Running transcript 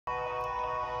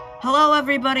Hello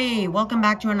everybody! Welcome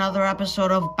back to another episode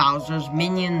of Bowser's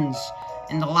Minions.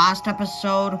 In the last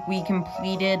episode, we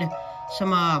completed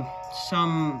some of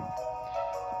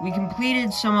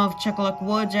Chickalock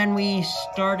Woods, and we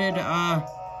started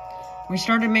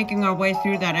making our way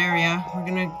through that area. We're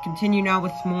gonna continue now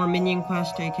with more Minion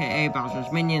Quest, aka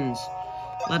Bowser's Minions.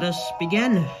 Let us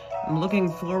begin. I'm looking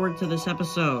forward to this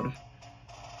episode.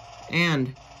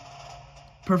 And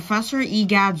Professor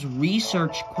Egad's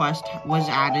research quest was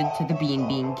added to the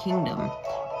Bean Kingdom.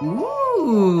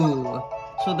 Ooh,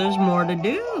 so there's more to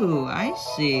do. I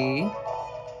see.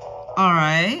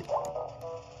 Alright.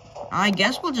 I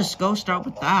guess we'll just start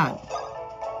with that.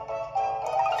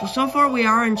 So far we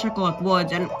are in Chickalock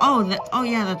Woods, and oh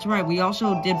yeah, that's right. We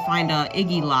also did find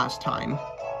Iggy last time.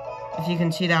 If you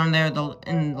can see down there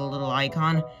in the little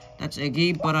icon, that's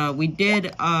Iggy. But we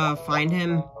did find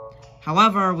him.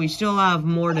 However, we still have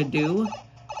more to do.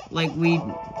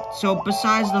 So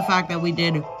besides the fact that we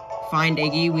did find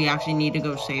Iggy, we actually need to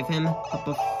go save him. But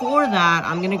before that,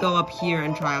 I'm gonna go up here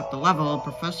and try out the level,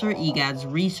 Professor Egad's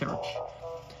research.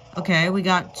 Okay, we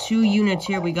got 2 units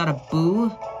here. We got a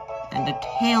Boo and a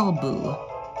Tail Boo.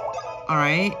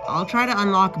 Alright, I'll try to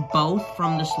unlock both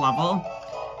from this level.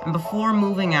 And before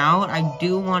moving out, I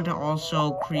do want to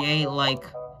also create,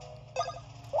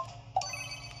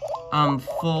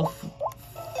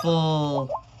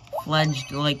 full-fledged,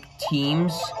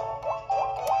 teams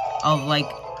of,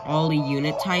 all the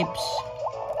unit types.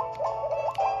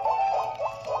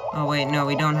 Oh, wait, no,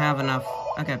 we don't have enough.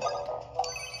 Okay.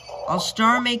 I'll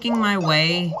start making my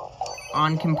way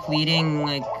on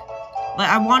completing,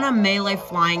 I want a melee,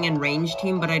 flying, and range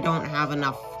team, but I don't have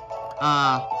enough,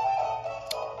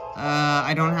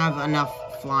 I don't have enough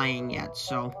flying yet,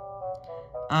 so,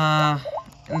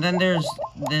 and then there's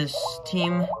this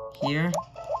team here.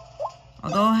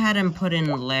 I'll go ahead and put in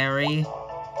Larry.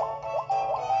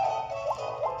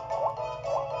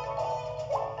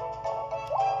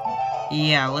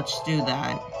 Yeah, let's do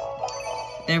that.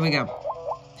 There we go.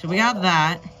 So we got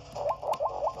that.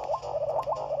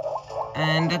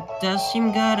 And that does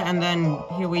seem good. And then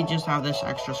here we just have this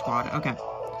extra squad. Okay.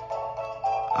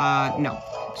 No.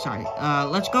 Sorry.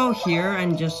 Let's go here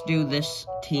and just do this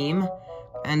team.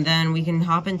 And then we can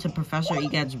hop into Professor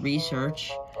Egad's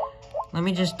research. Let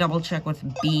me just double check with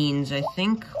Beans. I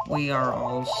think we are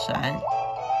all set.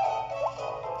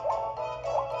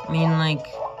 I mean,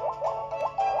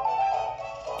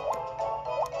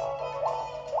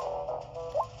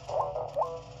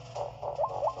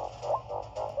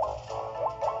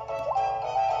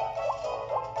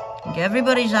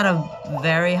 everybody's at a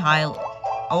very high...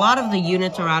 A lot of the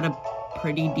units are at a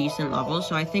pretty decent level,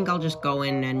 so I think I'll just go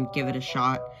in and give it a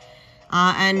shot.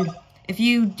 And if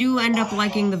you do end up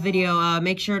liking the video,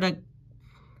 make sure to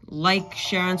like,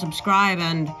 share, and subscribe,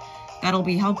 and that'll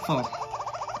be helpful.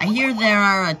 I hear there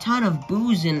are a ton of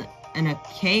boos in a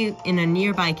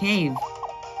nearby cave.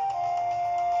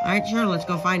 Alright, sure, let's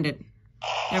go find it.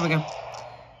 There we go.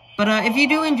 But if you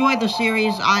do enjoy the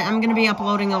series, I'm gonna be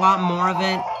uploading a lot more of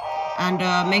it. And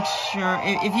make sure,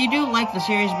 if you do like the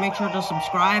series, make sure to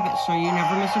subscribe so you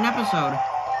never miss an episode.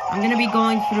 I'm going to be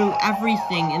going through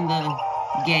everything in the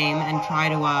game and try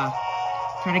to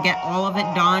get all of it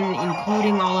done,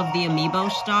 including all of the amiibo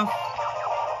stuff.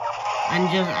 And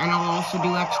I'll also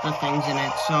do extra things in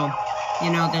it, so,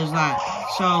 there's that.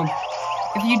 So,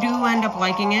 if you do end up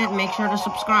liking it, make sure to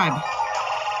subscribe.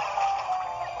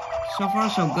 So far,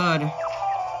 so good.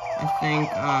 I think,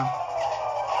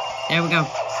 there we go.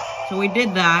 So we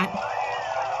did that.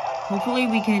 Hopefully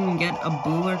we can get a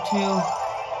Boo or 2.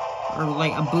 Or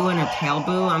a Boo and a Tail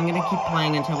Boo. I'm gonna keep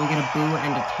playing until we get a Boo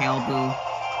and a Tail Boo.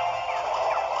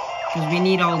 Because we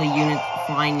need all the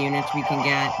flying units we can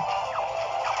get.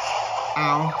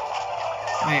 Ow.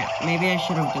 Alright, maybe I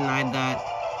should have denied that.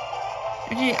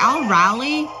 Actually, I'll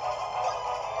rally.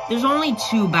 There's only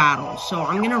 2 battles, so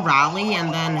I'm gonna rally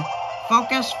and then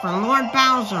focus for Lord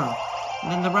Bowser.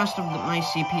 And then the rest of my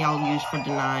CP I'll use for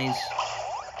denies.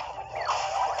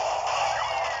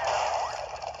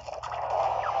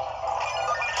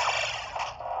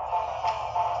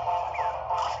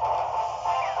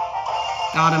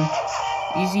 Got him.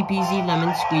 Easy peasy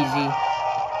lemon squeezy.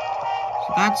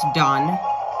 So that's done.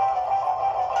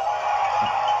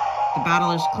 The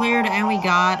battle is cleared and we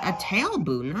got a Tail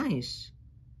Boo. Nice.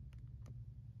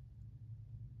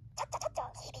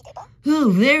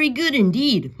 Oh, very good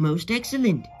indeed. Most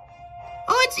excellent.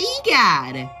 Oh, it's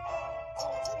Egad!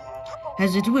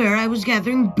 As it were, I was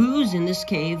gathering boos in this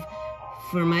cave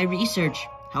for my research.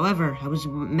 However, I was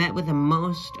met with a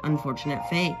most unfortunate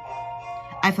fate.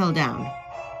 I fell down.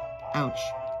 Ouch.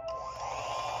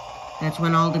 That's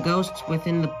when all the ghosts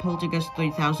within the Poltergeist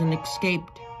 3000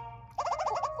 escaped.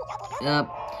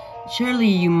 Surely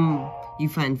you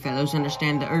fine fellows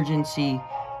understand the urgency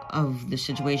of the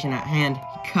situation at hand.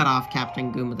 He cut off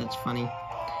Captain Goomba, that's funny.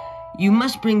 You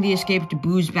must bring the escaped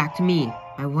booze back to me.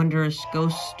 My wondrous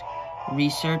ghost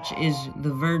research is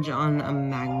the verge on a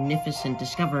magnificent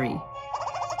discovery.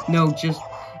 No, just...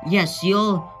 Yes,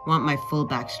 you'll want my full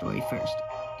backstory first.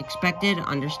 Expected,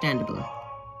 understandable.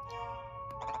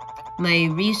 My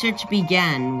research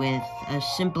began with a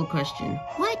simple question.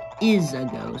 What is a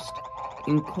ghost?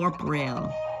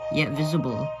 Incorporeal, yet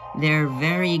visible. Their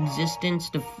very existence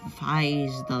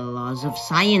defies the laws of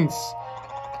science.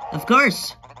 Of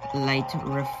course, light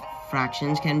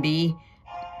refractions can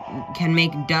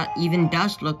make even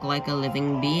dust look like a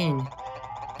living being.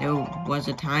 There was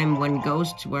a time when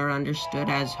ghosts were understood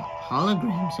as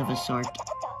holograms of a sort.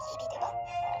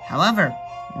 However,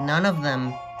 none of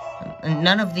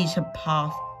these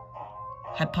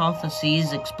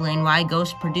hypotheses explain why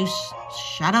ghosts produce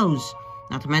shadows,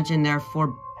 not to mention their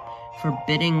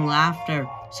forbidding laughter.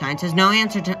 Science has no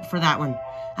answer for that one.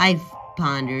 I've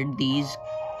pondered these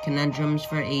conundrums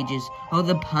for ages. Oh,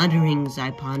 the ponderings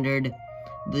I pondered.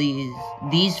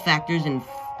 These factors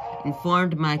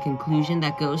informed my conclusion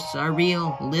that ghosts are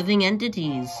real, living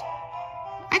entities.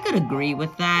 I could agree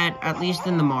with that, at least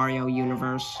in the Mario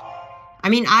universe. I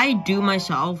mean, I do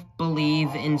myself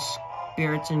believe in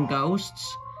spirits and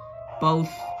ghosts.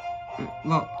 Both,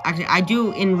 well, actually, I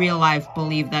do in real life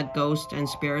believe that ghosts and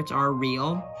spirits are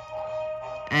real.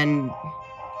 And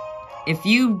if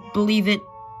you believe it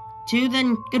too,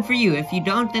 then good for you. If you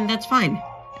don't, then that's fine.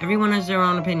 Everyone has their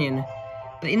own opinion.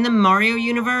 But in the Mario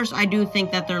universe, I do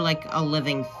think that they're like a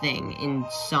living thing in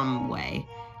some way.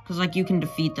 Because, like, you can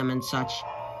defeat them and such.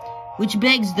 Which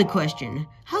begs the question,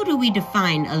 how do we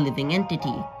define a living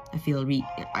entity?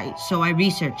 So I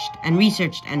researched and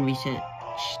researched and researched.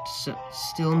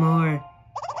 Still more.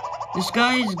 This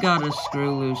guy's got a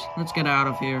screw loose. Let's get out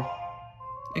of here.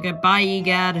 Okay, bye,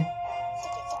 Egad.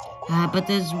 But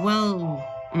as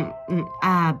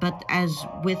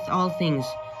with all things,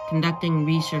 conducting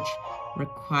research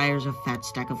requires a fat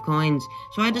stack of coins.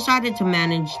 So I decided to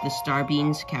manage the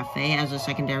Starbeans Cafe as a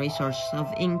secondary source of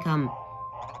income.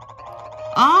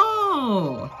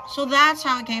 Oh, so that's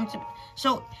how it came to...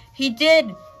 So, he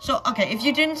did... So, okay, if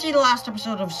you didn't see the last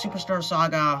episode of Superstar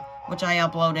Saga, which I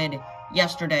uploaded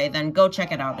yesterday, then go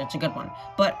check it out. It's a good one.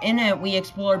 But in it, we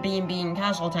explored Bean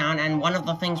Castletown, and one of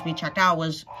the things we checked out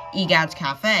was Egad's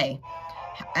Cafe.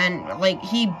 And, like,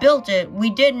 he built it.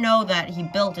 We did know that he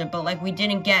built it, but, like, we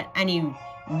didn't get any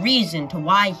reason to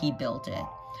why he built it.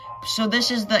 So this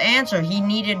is the answer. He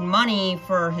needed money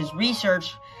for his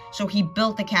research, so he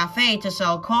built a cafe to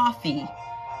sell coffee.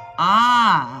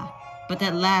 Ah, but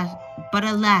at last,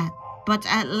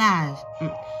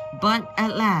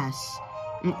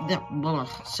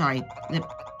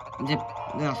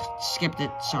 skipped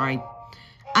it, sorry.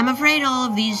 I'm afraid all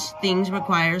of these things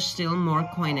require still more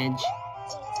coinage.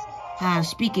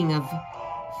 Speaking of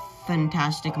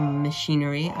fantastic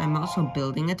machinery, I'm also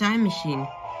building a time machine.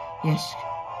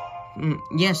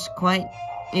 Yes, quite.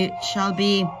 It shall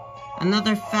be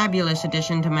another fabulous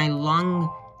addition to my long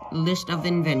list of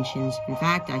inventions. In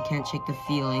fact, I can't shake the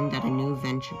feeling that a new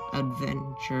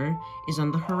adventure is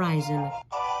on the horizon.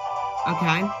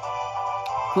 Okay.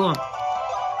 Cool.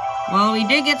 Well, we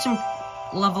did get some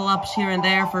level ups here and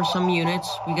there for some units.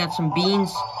 We got some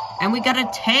beans, and we got a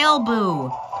tail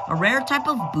boo. A rare type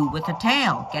of boo with a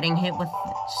tail. Getting hit with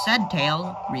said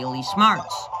tail really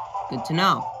smarts. Good to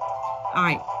know.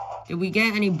 Alright. Did we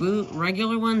get any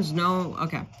regular ones? No?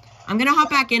 Okay. I'm gonna hop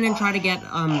back in and try to get,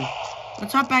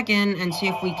 let's hop back in and see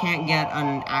if we can't get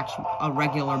a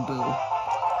regular boo.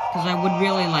 Because I would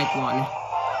really like one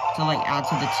to, like, add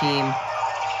to the team.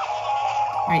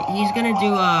 Alright, he's gonna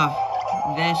do,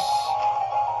 this.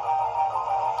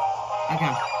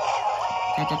 Okay.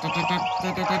 Yeah!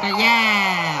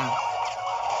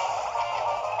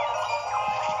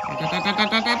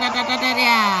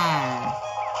 Yeah!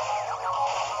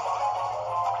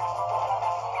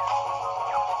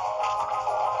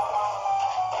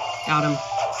 Got him.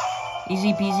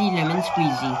 Easy peasy lemon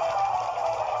squeezy.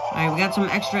 Alright, we got some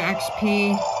extra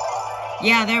XP.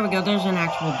 Yeah, there we go. There's an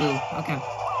actual boo. Okay.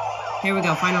 Here we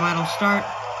go. Final battle start.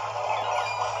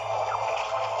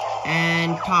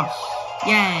 And toss.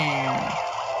 Yeah!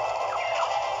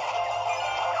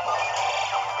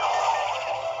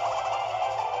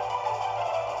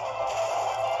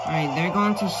 Alright, they're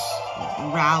going to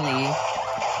rally.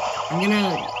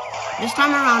 This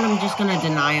time around, I'm just gonna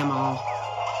deny them all.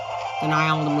 Deny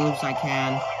all the moves I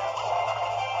can.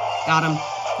 Got him.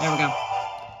 There we go.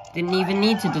 Didn't even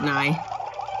need to deny.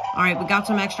 Alright, we got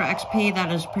some extra XP.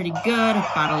 That is pretty good.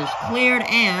 Battle is cleared,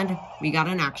 and we got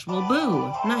an actual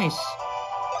boo. Nice.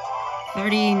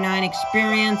 39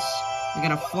 experience. We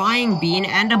got a flying bean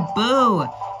and a boo.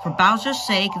 For Bowser's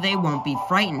sake, they won't be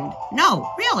frightened.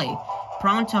 No, really.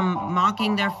 Prone to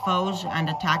mocking their foes and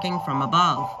attacking from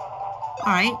above.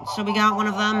 Alright, so we got one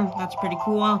of them. That's pretty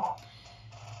cool.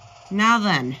 Now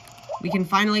then, we can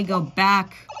finally go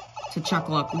back to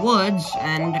Chuckluck Woods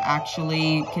and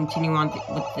actually continue on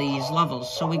with these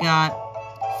levels. So we got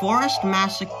Forest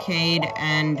Massacade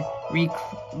and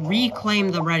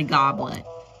Reclaim the Red Goblet.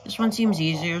 This one seems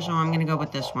easier, so I'm gonna go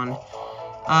with this one.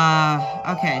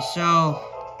 Okay, so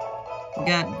we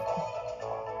got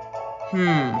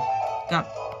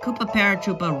Koopa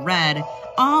Paratroopa Red.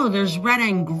 Oh, there's red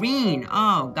and green.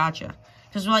 Oh, gotcha.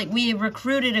 Because, like, we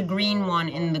recruited a green one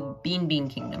in the Bean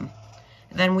Kingdom.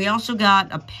 Then we also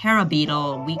got a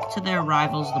Parabeetle, weak to their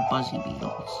rivals, the Buzzy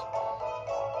Beetles.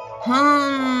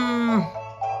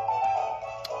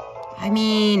 I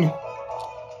mean...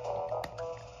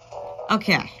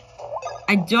 Okay.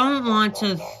 I don't want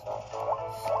to...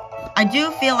 I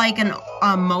do feel like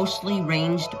a mostly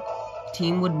ranged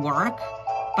team would work,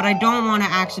 but I don't want to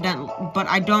But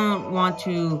I don't want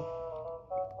to,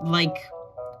 like,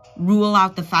 rule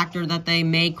out the factor that they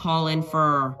may call in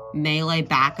for melee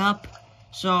backup.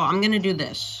 So I'm gonna do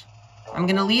this. I'm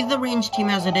gonna leave the ranged team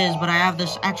as it is, but I have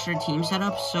this extra team set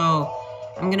up, so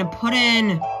I'm gonna put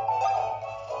in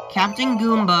Captain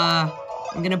Goomba,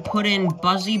 I'm gonna put in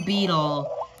Buzzy Beetle,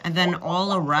 and then all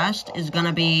the rest is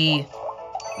gonna be,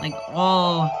 like,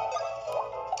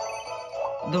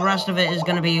 the rest of it is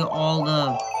gonna be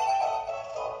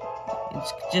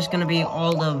it's just gonna be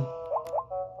all the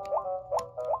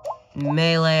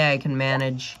melee I can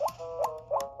manage.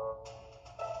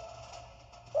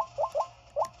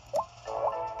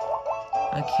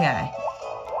 Okay.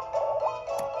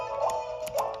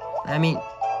 I mean,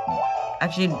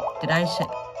 actually, did I say...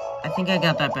 I think I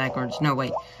got that backwards. No,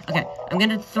 wait. Okay, I'm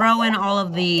gonna throw in all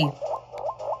of the...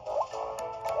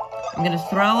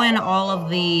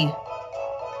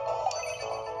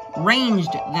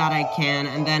 ranged that I can,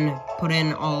 and then put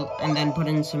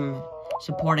in some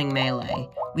supporting melee.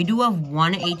 We do have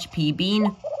 1 HP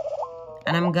bean,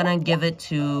 and I'm gonna give it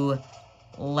to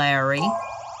Larry.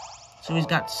 So he's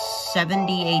got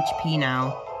 70 HP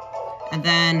now. And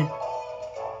then,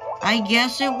 I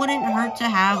guess it wouldn't hurt to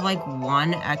have, like,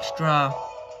 1 extra...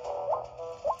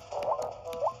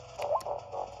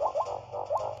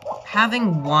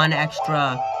 Having 1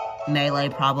 extra melee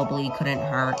probably couldn't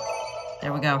hurt.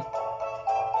 There we go.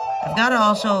 I've got to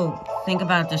also think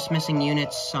about dismissing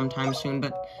units sometime soon,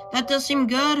 but that does seem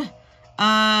good.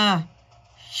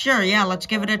 Sure, yeah, let's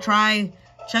give it a try.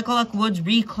 Chuckluck Woods,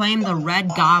 Reclaim the Red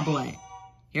Goblet.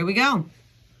 Here we go.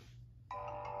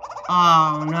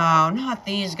 Oh no, not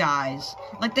these guys.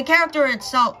 Like, the character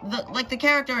itself, the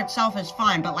character itself is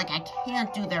fine, but, like, I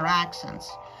can't do their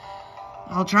accents.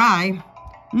 I'll try.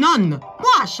 None,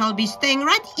 moi shall be staying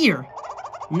right here.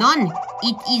 None,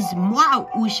 it is moi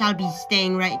who shall be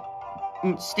staying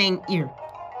here.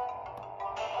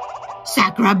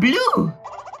 Sacre bleu!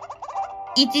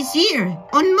 It is here,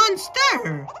 on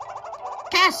Monster!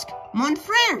 Casque, mon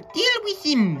frère, deal with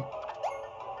him!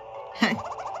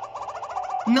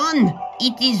 None,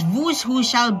 it is vous who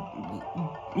should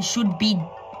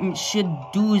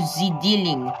do the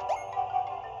dealing.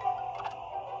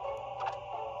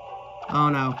 Oh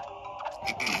no.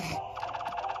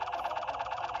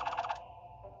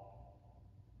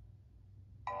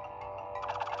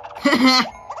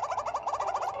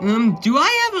 Do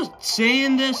I have a say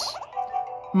in this?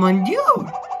 Mon Dieu!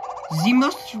 The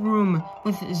mushroom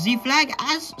with the flag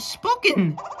has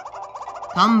spoken.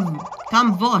 Come,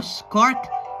 vos, Cork.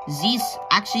 This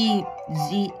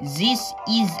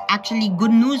is actually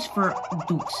good news for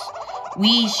Dukes.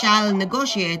 We shall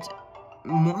negotiate.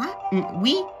 Moi?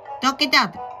 Oui? Talk it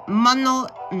out. Mano...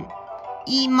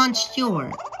 E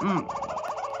monsieur.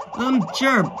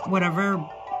 Sure, whatever.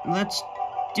 Let's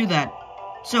do that.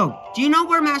 So, do you know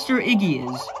where Master Iggy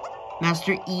is?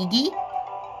 Master Iggy?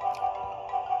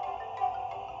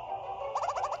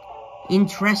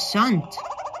 Interessant.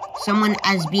 Someone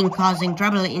has been causing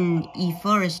trouble in the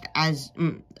forest as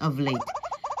of late.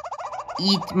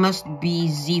 It must be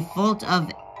the fault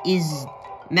of his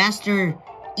Master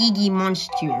Iggy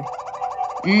Monster.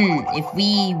 If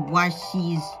he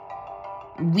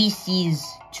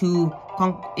wishes to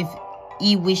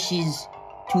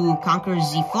conquer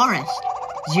the forest,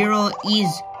 Zero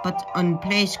is but one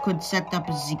place could set up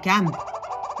the camp.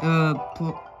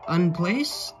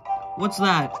 Unplace? What's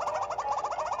that?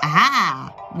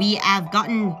 Aha! We have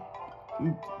gotten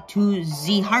to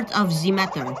the heart of the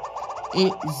matter.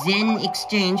 In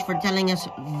exchange for telling us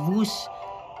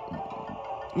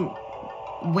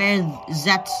where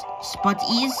that spot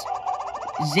is,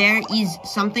 there is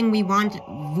something we want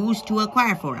Voos to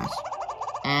acquire for us.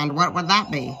 And what would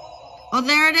that be? Oh,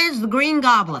 there it is, the green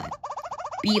goblet.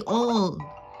 Behold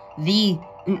the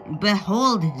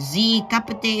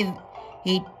captivating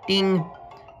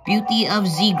beauty of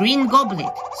the green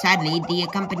goblet. Sadly, the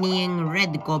accompanying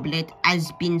red goblet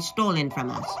has been stolen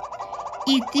from us.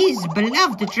 It is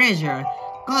beloved treasure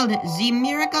called the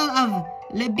Miracle of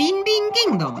Le Bean Bean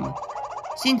Kingdom.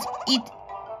 Since it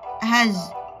has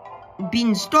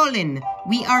been stolen,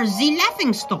 we are the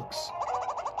laughingstocks.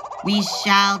 We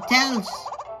shall tell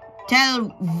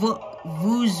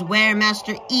Voos where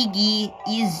Master Iggy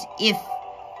is if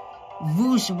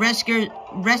Voos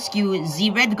rescue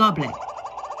the red goblet.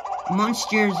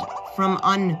 Monsters from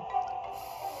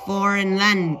foreign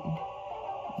land.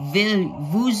 Will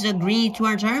Voos agree to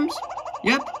our terms?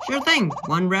 Yep, sure thing.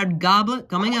 One red goblet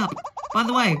coming up. By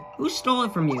the way, who stole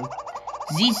it from you?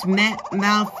 This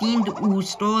malfiend who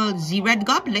stole the red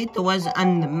goblet was a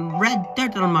red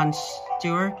turtle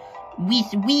monster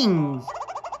with wings.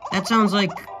 That sounds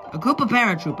like a Koopa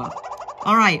Paratrooper.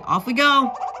 Alright, off we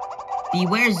go.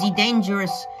 Beware the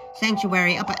dangerous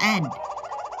sanctuary up ahead.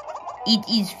 It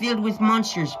is filled with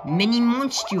monsters, many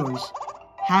monsters.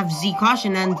 Have the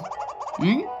caution and...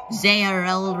 They are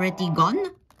already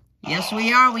gone? Yes,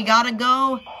 we are. We gotta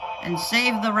go and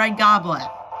save the red goblet.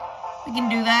 We can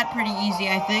do that pretty easy,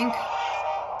 I think.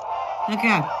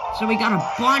 Okay, so we got a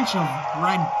bunch of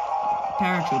red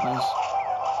paratroopers.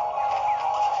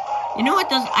 You know what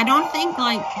does... I don't think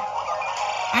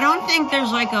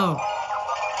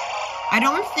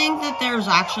that there's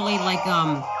actually, like,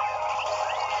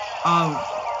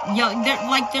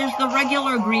 there's the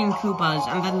regular green Koopas,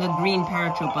 and then the green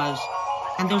paratroopers.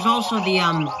 And there's also the,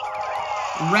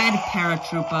 red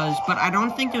paratroopers, but I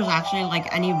don't think there's actually, like,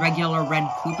 any regular red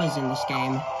Koopas in this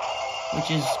game,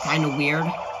 which is kind of weird.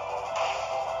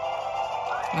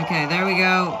 Okay, there we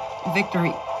go.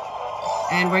 Victory.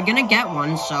 And we're gonna get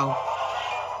one, so...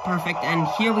 Perfect. And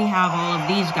here we have all of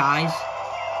these guys.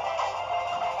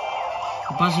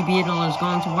 The Buzzy Beetle is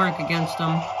going to work against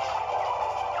them.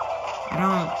 I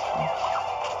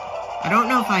don't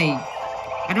know if I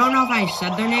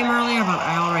said their name earlier, but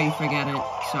I already forget it.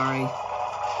 Sorry.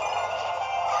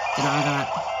 Deny that.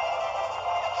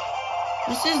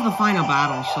 This is the final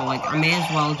battle, so, like, I may as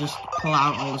well just pull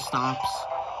out all the stops.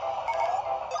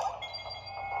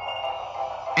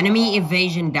 Enemy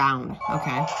evasion down.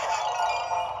 Okay.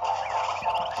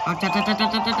 Oh,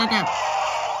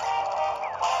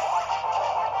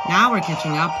 now we're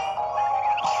catching up.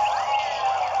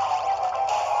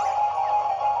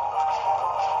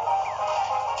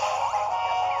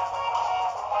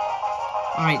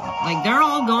 Alright, like, they're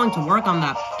all going to work on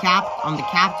the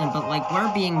captain, but, like,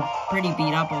 we're being pretty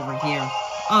beat up over here.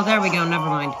 Oh, there we go, never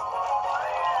mind.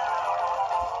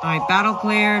 Alright, battle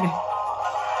cleared.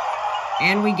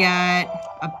 And we get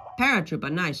a paratrooper,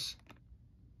 nice.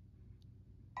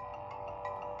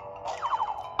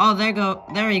 Oh,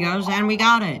 there he goes, and we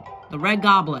got it. The red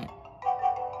goblet.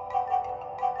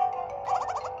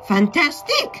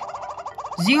 Fantastic!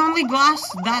 The only glass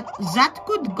that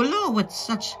could glow with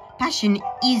such passion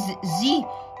is the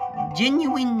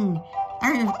genuine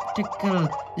article.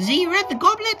 The red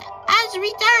goblet has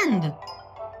returned.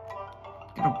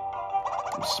 Got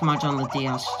a smudge on the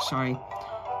DS, sorry.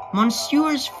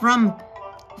 Monsters from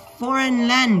foreign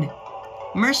land.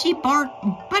 Mercy Bart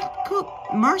Coop.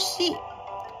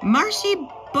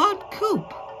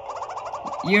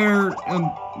 You're,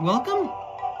 welcome?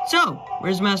 So,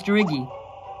 where's Master Iggy?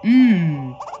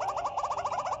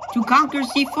 To conquer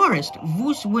the forest,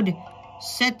 Voos would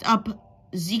set up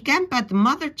the camp at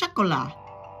Mother Chocola.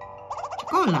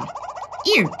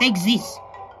 Here, take this.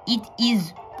 It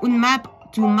is a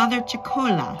map to Mother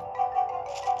Chocola.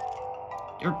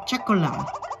 Or Chocola.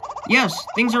 Yes,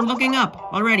 things are looking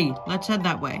up already. Let's head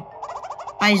that way.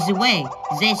 By the way,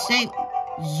 they say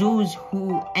those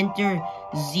who enter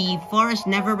the forest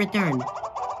never return.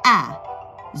 Ah,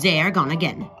 they are gone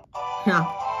again.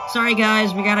 Sorry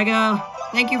guys, we gotta go.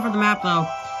 Thank you for the map though.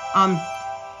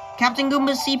 Captain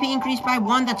Goomba's CP increased by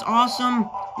 1, that's awesome.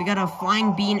 We got a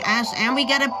Flying Bean S, and we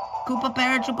get a Koopa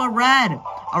Paratrooper Red.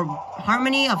 A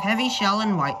harmony of heavy shell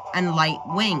and light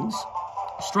wings.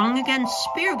 Strong against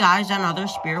spear guys and other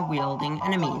spear-wielding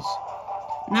enemies.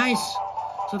 Nice.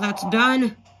 So that's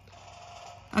done.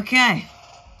 Okay.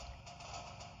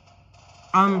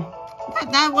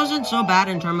 That wasn't so bad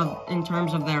in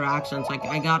terms of their accents. Like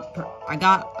I got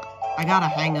a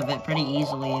hang of it pretty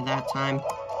easily that time.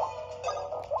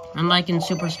 Unlike in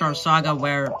Superstar Saga,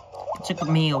 where it took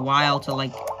me a while to,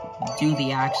 like, do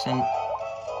the accent.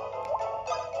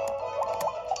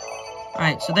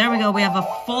 Alright, so there we go. We have a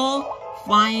full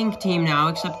flying team now,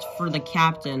 except for the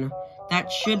captain.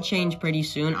 That should change pretty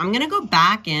soon. I'm gonna go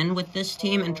back in with this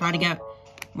team and try to get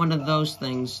one of those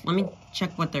things. Let me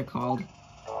check what they're called.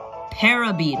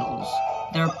 Parabeetles.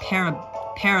 They're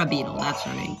Parabeetle. That's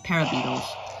their name. Parabeetles.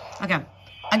 Okay.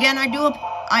 Again, I do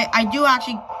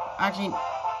actually,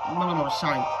 one more,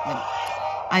 sorry.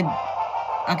 I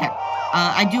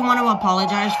do want to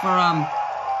apologize for,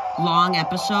 long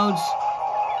episodes.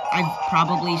 I've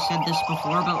probably said this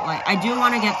before, but, like, I do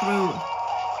want to get through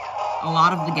a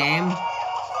lot of the game,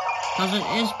 because it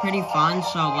is pretty fun,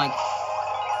 so, like,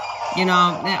 you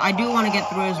know, I do want to get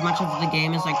through as much of the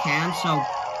game as I can, so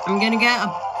I'm gonna get a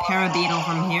Parabeetle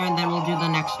from here, and then we'll do the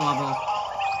next level.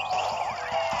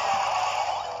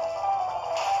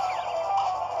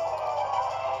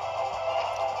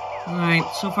 Alright,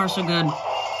 so far so good.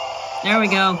 There we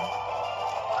go.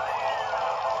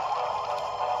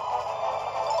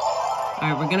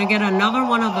 Alright, we're gonna get another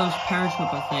one of those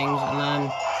paratrooper things, and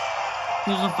then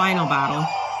here's the final battle.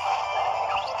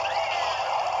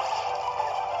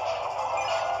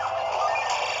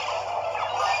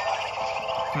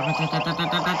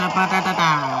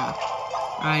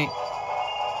 Alright.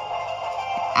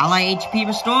 Ally HP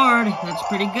restored. That's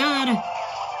pretty good.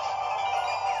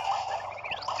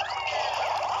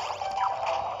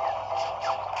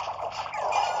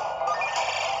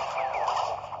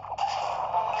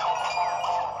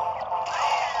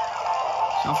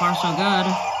 So far, so good.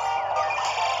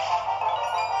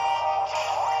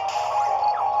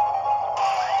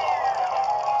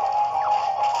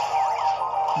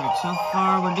 Alright, so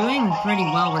far, we're doing pretty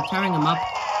well. We're tearing them up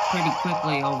pretty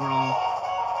quickly overall.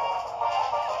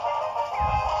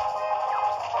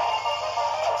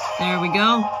 There we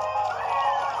go.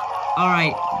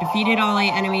 Alright, defeated all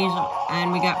 8 enemies,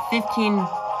 and we got 15...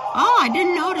 Oh, I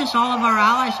didn't notice all of our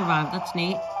allies survived. That's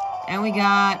neat. And we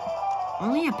got...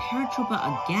 only a paratrooper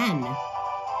again.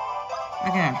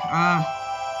 Okay,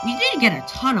 we did get a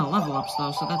ton of level ups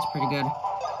though, so that's pretty good.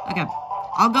 Okay,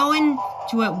 I'll go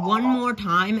into it one more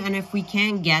time, and if we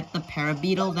can't get the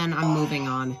Parabeetle, then I'm moving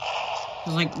on.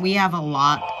 Cause like, we have a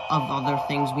lot of other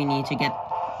things we need to get.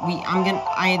 We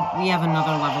have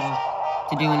another level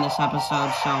to do in this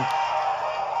episode, so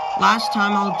last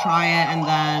time I'll try it, and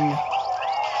then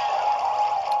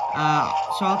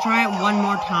so I'll try it one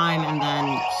more time, and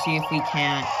then see if we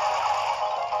can't,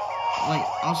 like,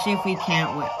 I'll see if we can't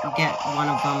get one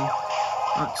of them,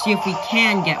 or see if we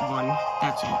can get one.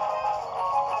 That's it.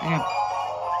 Okay.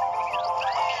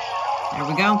 There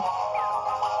we go.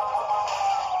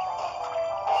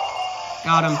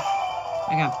 Got him.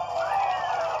 Okay.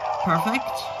 Perfect.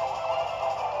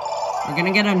 We're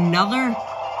gonna get another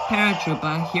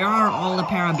paratrooper. Here are all the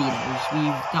Parabeetles.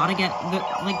 We've got to get,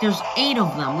 like, there's 8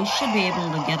 of them. We should be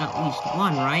able to get at least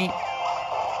one, right?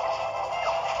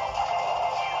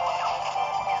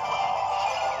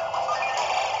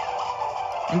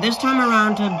 And this time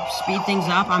around, to speed things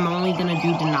up, I'm only gonna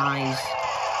do denies.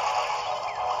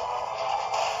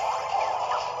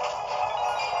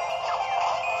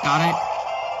 Got it?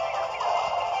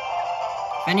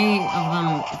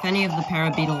 If any of the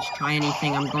Parabeetles try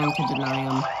anything, I'm going to deny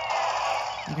them.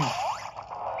 Okay.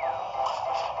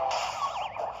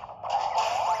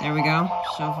 There we go.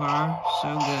 So far,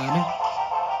 so good.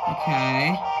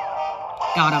 Okay.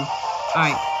 Got him.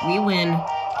 Alright, we win.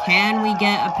 Can we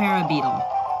get a Parabeetle?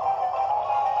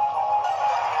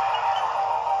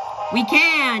 We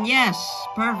can! Yes!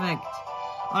 Perfect.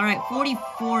 Alright,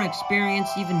 44 experience,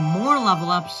 even more level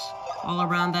ups all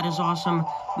around. That is awesome.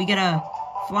 We get a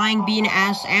Flying Bean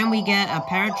S, and we get a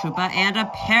Paratrooper and a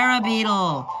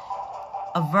Parabeetle.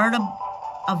 A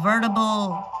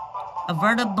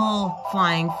vertebral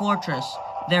flying fortress.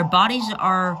 Their bodies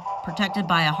are protected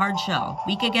by a hard shell,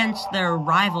 weak against their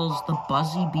rivals, the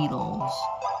Buzzy Beetles.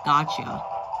 Gotcha.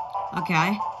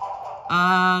 Okay.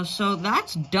 So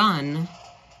that's done.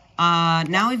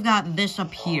 Now we've got this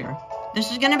up here.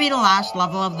 This is gonna be the last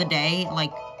level of the day.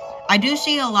 Like, I do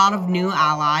see a lot of new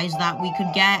allies that we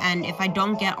could get, and if I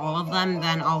don't get all of them,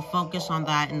 then I'll focus on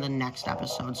that in the next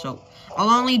episode. So, I'll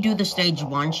only do the stage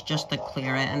once just to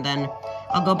clear it, and then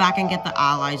I'll go back and get the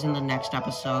allies in the next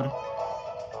episode.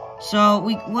 So,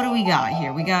 what do we got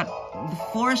here? We got the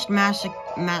Forest Massacade.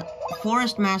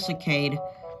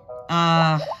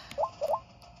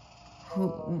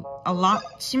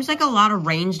 Seems like a lot of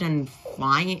ranged and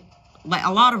flying, like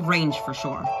a lot of range for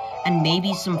sure, and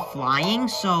maybe some flying,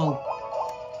 so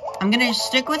I'm gonna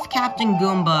stick with Captain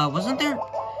Goomba. Wasn't there,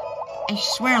 I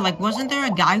swear, like, wasn't there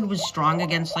a guy who was strong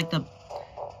against, like, the...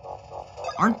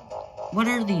 What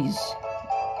are these?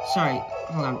 Sorry,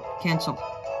 hold on, cancel.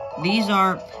 These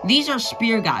are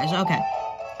spear guys, okay.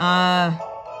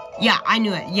 Yeah, I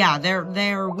knew it. Yeah,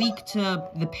 they're weak to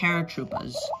the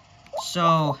paratroopers.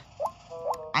 So,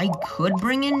 I could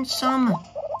bring in some...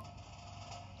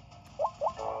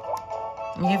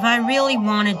 If I really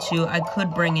wanted to, I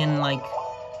could bring in, like,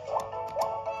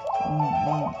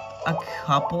 a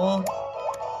couple.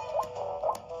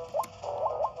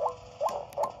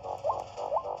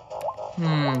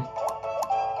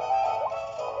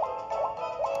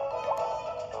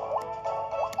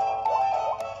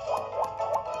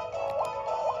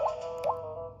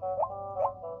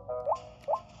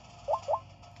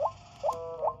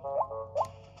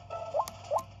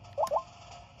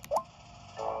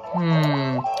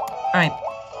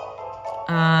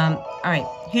 Alright,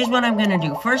 here's what I'm gonna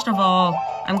do. First of all,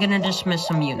 I'm gonna dismiss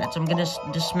some units. I'm gonna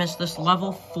dismiss this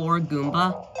level 4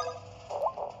 Goomba.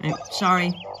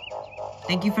 Sorry.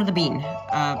 Thank you for the bean.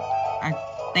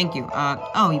 Thank you.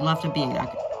 Oh, he left a bean.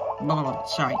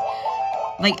 Sorry.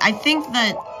 Like, I think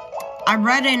that I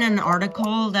read in an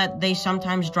article that they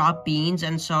sometimes drop beans,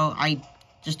 and so I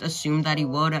just assumed that he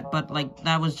would, but, like,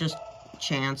 that was just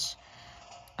chance.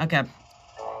 Okay.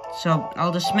 So,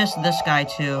 I'll dismiss this guy,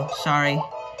 too. Sorry.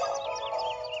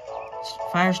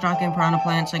 Fire stalking, piranha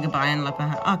plant, say goodbye, and left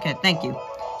behind. Okay, thank you.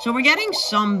 So, we're getting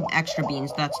some extra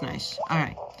beans. That's nice.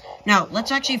 Alright. Now,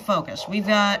 let's actually focus. We've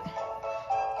got...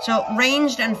 So,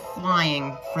 ranged and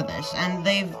flying for this. And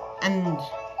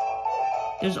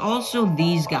there's also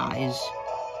these guys.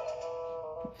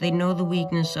 They know the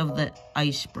weakness of the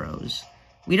Ice Bros.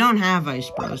 We don't have Ice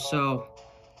Bros, so...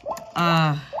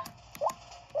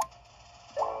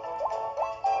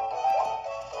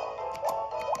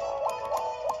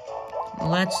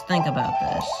 Let's think about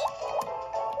this.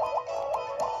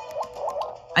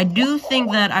 I do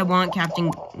think that I want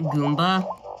Captain Goomba.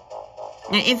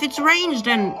 Now, if it's ranged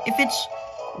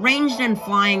and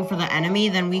flying for the enemy,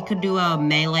 then we could do a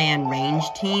melee and range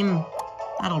team.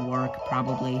 That'll work,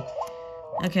 probably.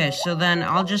 Okay, so then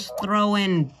I'll just throw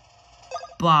in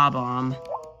Bob-omb.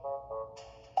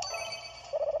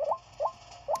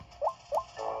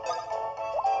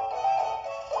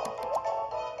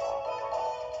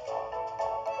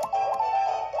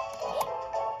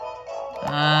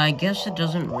 I guess it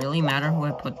doesn't really matter who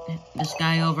I put this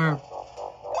guy over.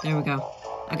 There we go.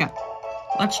 Okay.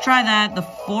 Let's try that. The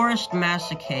Forest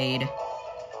Massacade.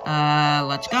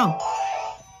 Let's go.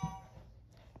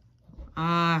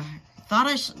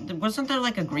 Wasn't there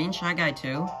like a green Shy Guy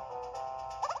too?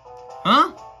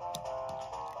 Huh?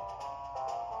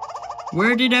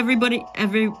 Where did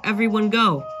everyone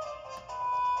go?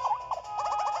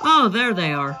 Oh, there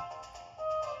they are.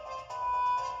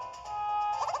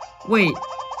 Wait,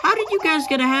 how did you guys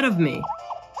get ahead of me?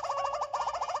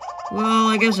 Well,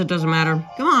 I guess it doesn't matter.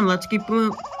 Come on, let's keep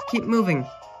moving.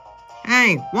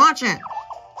 Hey, watch it!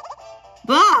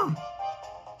 Ah!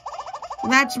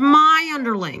 That's my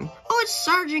underling. Oh, it's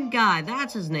Sergent Guy.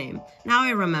 That's his name. Now I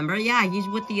remember. Yeah, he's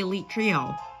with the Elite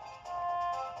Trio.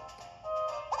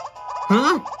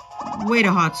 Huh? Wait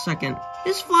a hot second.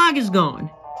 This flag is gone.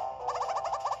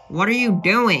 What are you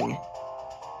doing?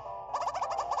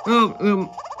 Oh,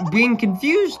 being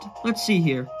confused? Let's see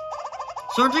here.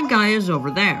 Sergeant Guy is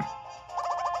over there.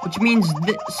 Which means,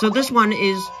 so this one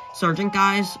is Sergeant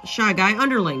Guy's Shy Guy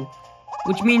underling.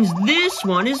 Which means this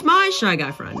one is my Shy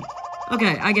Guy friend.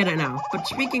 Okay, I get it now. But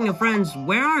speaking of friends,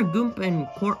 where are Goomp and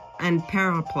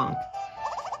Paraplunk?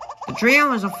 The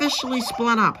trio is officially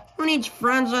split up. Who needs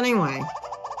friends anyway?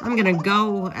 I'm gonna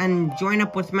go and join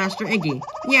up with Master Iggy.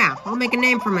 Yeah, I'll make a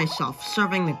name for myself,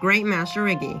 serving the great Master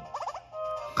Iggy.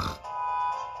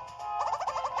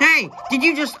 Hey, did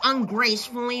you just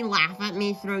ungracefully laugh at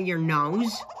me through your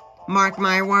nose? Mark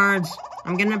my words,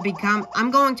 I'm going to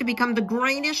become the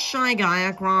greatest Shy Guy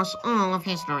across all of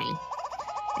history.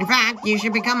 In fact, you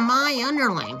should become my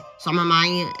underling. Some of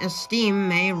my esteem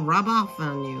may rub off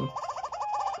on you.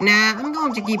 Nah, I'm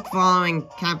going to keep following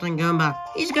Captain Goomba.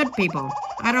 He's good people.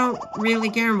 I don't really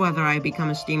care whether I become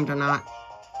esteemed or not.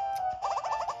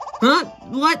 Huh?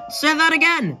 What? Say that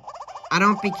again.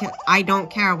 I don't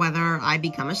care whether I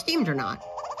become esteemed or not.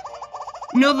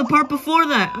 No, the part before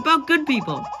that, about good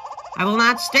people. I will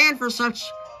not stand for such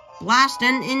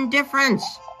blasting indifference.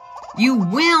 You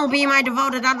will be my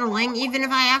devoted underling, even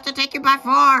if I have to take you by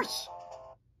force.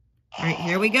 Alright,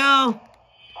 here we go.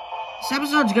 This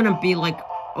episode's gonna be, like,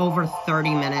 over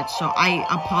 30 minutes, so I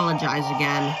apologize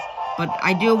again. But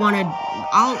I do want to...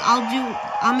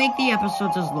 I'll make the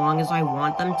episodes as long as I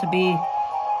want them to be.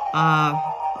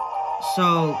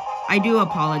 So, I do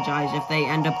apologize if they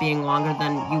end up being longer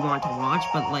than you want to watch,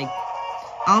 but, like,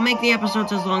 I'll make the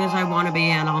episodes as long as I want to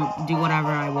be, and I'll do whatever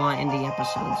I want in the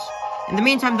episodes. In the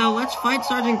meantime, though, let's fight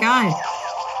Sergeant Guy.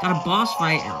 Got a boss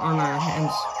fight on our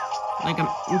hands. Like,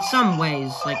 in some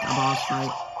ways, like a boss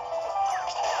fight.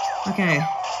 Okay.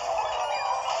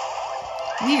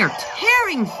 We are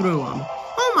tearing through him.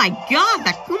 Oh my god,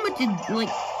 that Goomba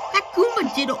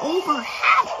did over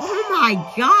half. Oh my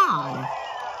god.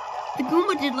 The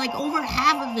Goomba did, like, over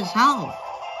half of his health.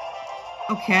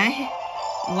 Okay.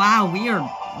 Wow, we are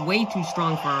way too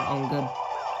strong for our own good.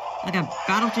 Okay,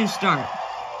 Battle 2 start.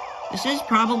 This is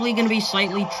probably going to be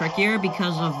slightly trickier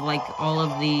because of, like, all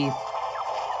of the...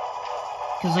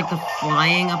 Because, like, the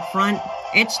flying up front.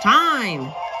 It's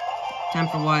time! Time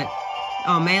for what?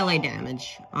 Oh, melee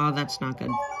damage. Oh, that's not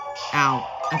good. Ow.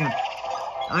 Okay.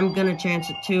 I'm gonna chance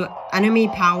it to enemy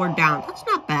power down. That's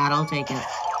not bad, I'll take it.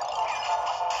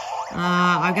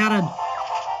 I gotta...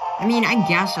 I mean, I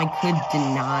guess I could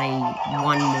deny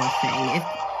one more thing.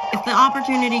 If the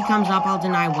opportunity comes up, I'll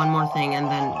deny one more thing, and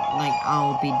then, like,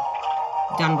 I'll be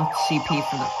done with CP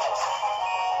for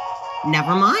the...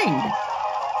 Never mind.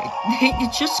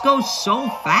 It just goes so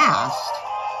fast.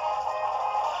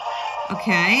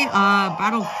 Okay,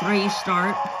 Battle 3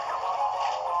 start.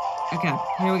 Okay,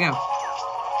 here we go.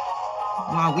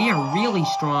 Wow, we are really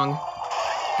strong.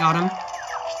 Got him.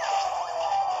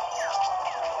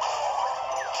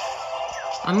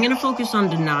 I'm gonna focus on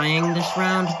denying this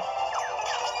round.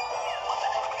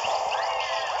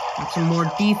 Got some more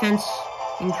defense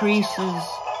increases.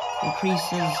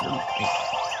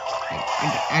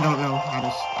 I don't know how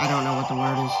to, I don't know what the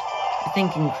word is. I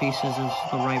think increases is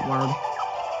the right word.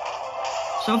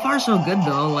 So far so good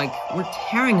though, like, we're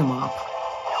tearing him up.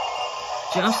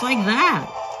 Just like that.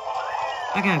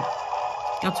 Okay.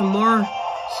 Got some more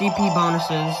CP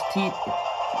bonuses.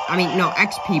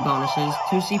 XP bonuses.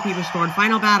 2 CP restored.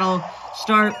 Final battle.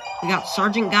 Start. We got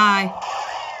Sergeant Guy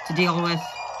to deal with.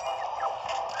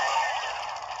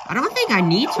 I don't think I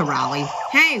need to rally.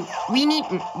 Hey, we need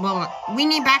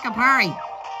backup, hurry.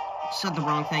 Said the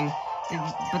wrong thing.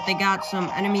 But they got some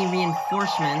enemy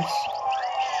reinforcements.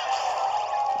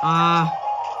 I'm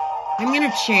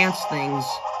gonna chance things.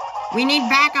 We need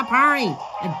backup, hurry!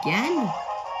 Again?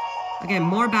 Okay,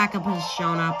 more backup has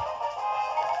shown up.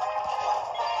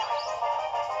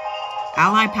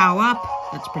 Ally power up.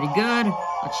 That's pretty good.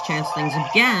 Let's chance things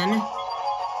again.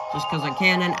 Just because I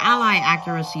can. And ally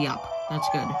accuracy up. That's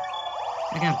good.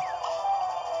 Okay.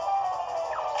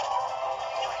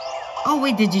 Oh,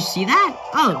 wait, did you see that?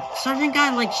 Oh, Sergeant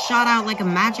Guy, like, shot out, like, a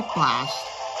magic blast.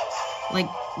 Like,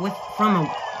 from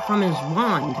his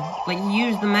wand. Like, he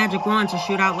used the magic wand to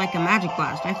shoot out, like, a magic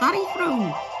blast. I thought he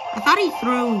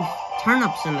threw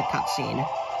turnips in the cutscene.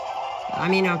 I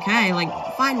mean, okay, like,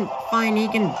 fine, he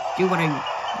can do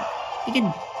he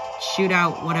can shoot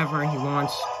out whatever he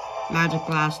wants. Magic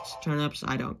blasts, turnips,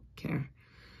 I don't care.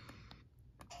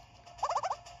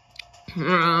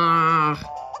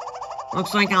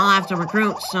 Looks like I'll have to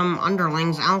recruit some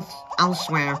underlings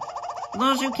elsewhere.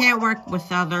 Those who can't work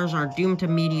with others are doomed to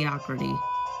mediocrity.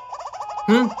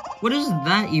 Huh? What does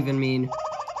that even mean?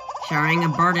 Sharing a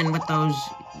burden with those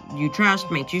you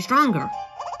trust makes you stronger.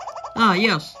 Ah,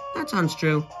 yes, that sounds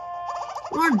true.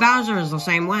 Lord Bowser is the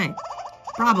same way.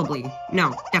 Probably.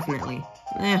 No, definitely.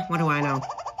 What do I know?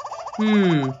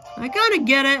 I kinda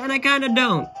get it, and I kinda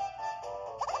don't.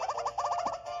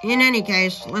 In any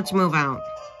case, let's move out.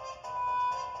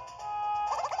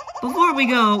 Before we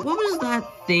go, what was that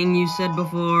thing you said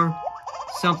before?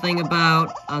 Something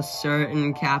about a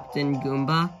certain Captain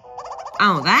Goomba?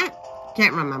 Oh, that?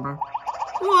 Can't remember.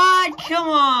 What? Come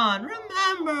on,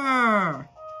 remember!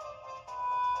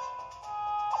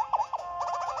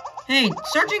 Hey,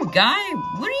 Sergeant Guy,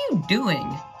 what are you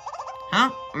doing?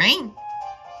 Huh? Me?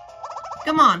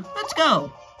 Come on, let's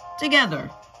go. Together.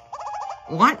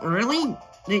 What, really?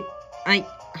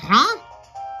 Huh?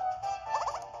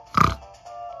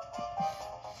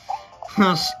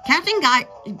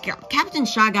 Captain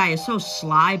Shy Guy is so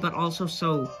sly, but also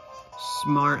so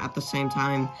smart at the same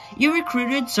time. You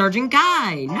recruited Sergeant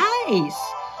Guy. Nice.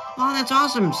 Oh, that's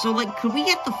awesome. So, like, could we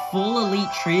get the full elite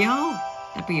trio?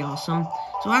 That'd be awesome.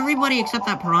 So everybody except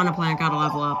that Piranha Plant got to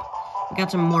level up. We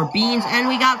got some more beans, and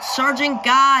we got Sergeant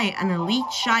Guy, an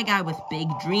elite Shy Guy with big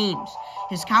dreams.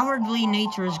 His cowardly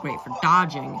nature is great for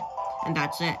dodging. And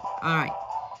that's it. Alright.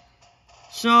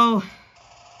 So...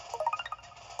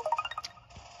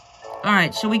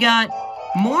 Alright, so we got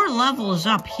more levels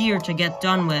up here to get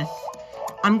done with.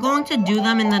 I'm going to do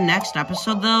them in the next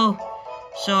episode, though.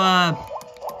 So,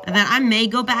 and then I may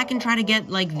go back and try to get,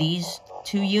 like, these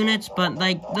 2 units, but,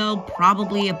 like, they'll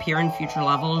probably appear in future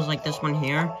levels, like this one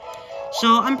here.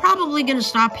 So, I'm probably gonna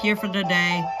stop here for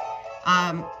today.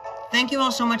 Thank you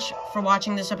all so much for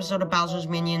watching this episode of Bowser's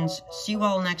Minions. See you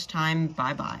all next time.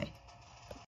 Bye-bye.